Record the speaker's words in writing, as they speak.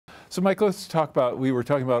So Mike, let's talk about, we were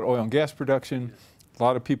talking about oil and gas production. A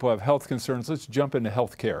lot of people have health concerns. Let's jump into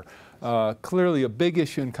health care. Clearly a big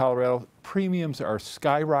issue in Colorado. Premiums are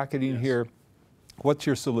skyrocketing here. What's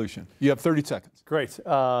your solution? You have 30 seconds. Great.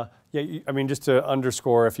 I mean, just to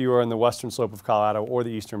underscore, if you are in the western slope of Colorado or the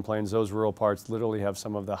eastern plains, those rural parts literally have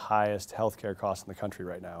some of the highest healthcare costs in the country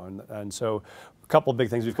right now. And so a couple of big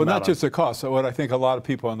things we've come out on. Well, not just the cost. So what I think a lot of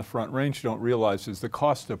people on the Front Range don't realize is the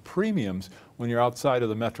cost of premiums when you're outside of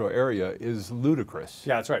the metro area is ludicrous.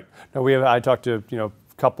 Yeah, that's right. No, I talked to,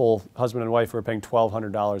 couple, husband and wife, who are paying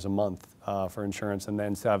 $1,200 a month for insurance, and then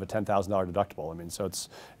instead have a $10,000 deductible. I mean, so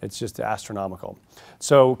it's just astronomical.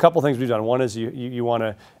 So a couple things we've done. One is you want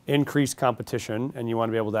to increase competition, and you want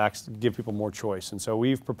to be able to give people more choice. And so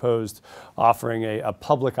we've proposed offering a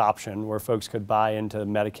public option where folks could buy into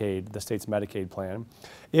Medicaid, the state's Medicaid plan,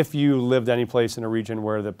 if you lived any place in a region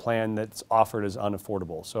where the plan that's offered is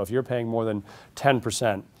unaffordable. So if you're paying more than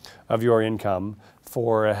 10% of your income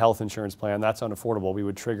for a health insurance plan, that's unaffordable. We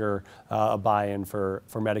would trigger a buy-in for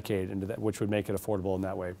Medicaid into that, which would make it affordable in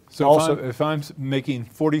that way. So also, if I'm making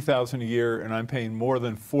 $40,000 a year and I'm paying more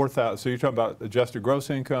than $4,000, so you're talking about adjusted gross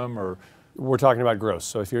income, or? We're talking about gross.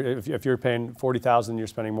 So if you're paying $40,000, you're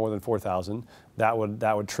spending more than $4,000, that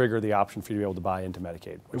would trigger the option for you to be able to buy into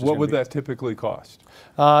Medicaid. What would that typically cost?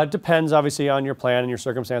 It depends obviously on your plan and your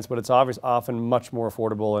circumstance, but it's often much more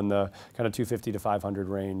affordable in the kind of $250 to $500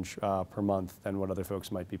 range per month than what other folks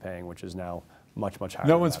might be paying, which is now much higher.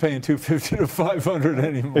 No one's paying $250 to $500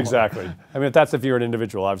 anymore. Exactly. I mean, if you're an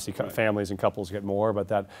individual, obviously right. Families and couples get more, but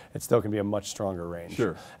it still can be a much stronger range.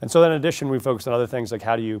 Sure. And so then in addition, we focus on other things like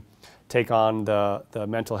how do you take on the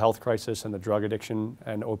mental health crisis and the drug addiction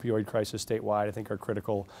and opioid crisis statewide, I think are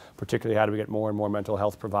critical, particularly how do we get more and more mental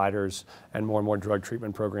health providers and more drug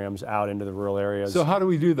treatment programs out into the rural areas. So how do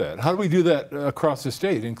we do that? How do we do that across the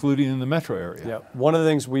state, including in the metro area? Yeah. One of the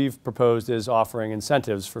things we've proposed is offering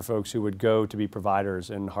incentives for folks who would go to be providers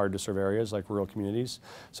in hard to serve areas like rural communities.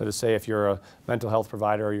 So to say if you're a mental health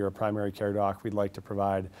provider or you're a primary care doc, we'd like to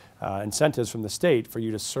provide incentives from the state for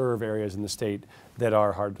you to serve areas in the state that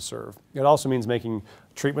are hard to serve. It also means making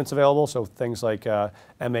treatments available, so things like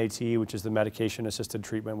MAT, which is the medication-assisted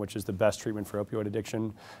treatment, which is the best treatment for opioid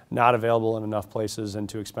addiction, not available in enough places and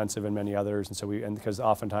too expensive in many others, and so because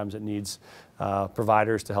oftentimes it needs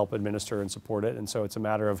providers to help administer and support it, and so it's a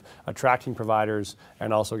matter of attracting providers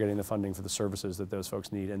and also getting the funding for the services that those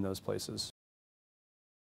folks need in those places.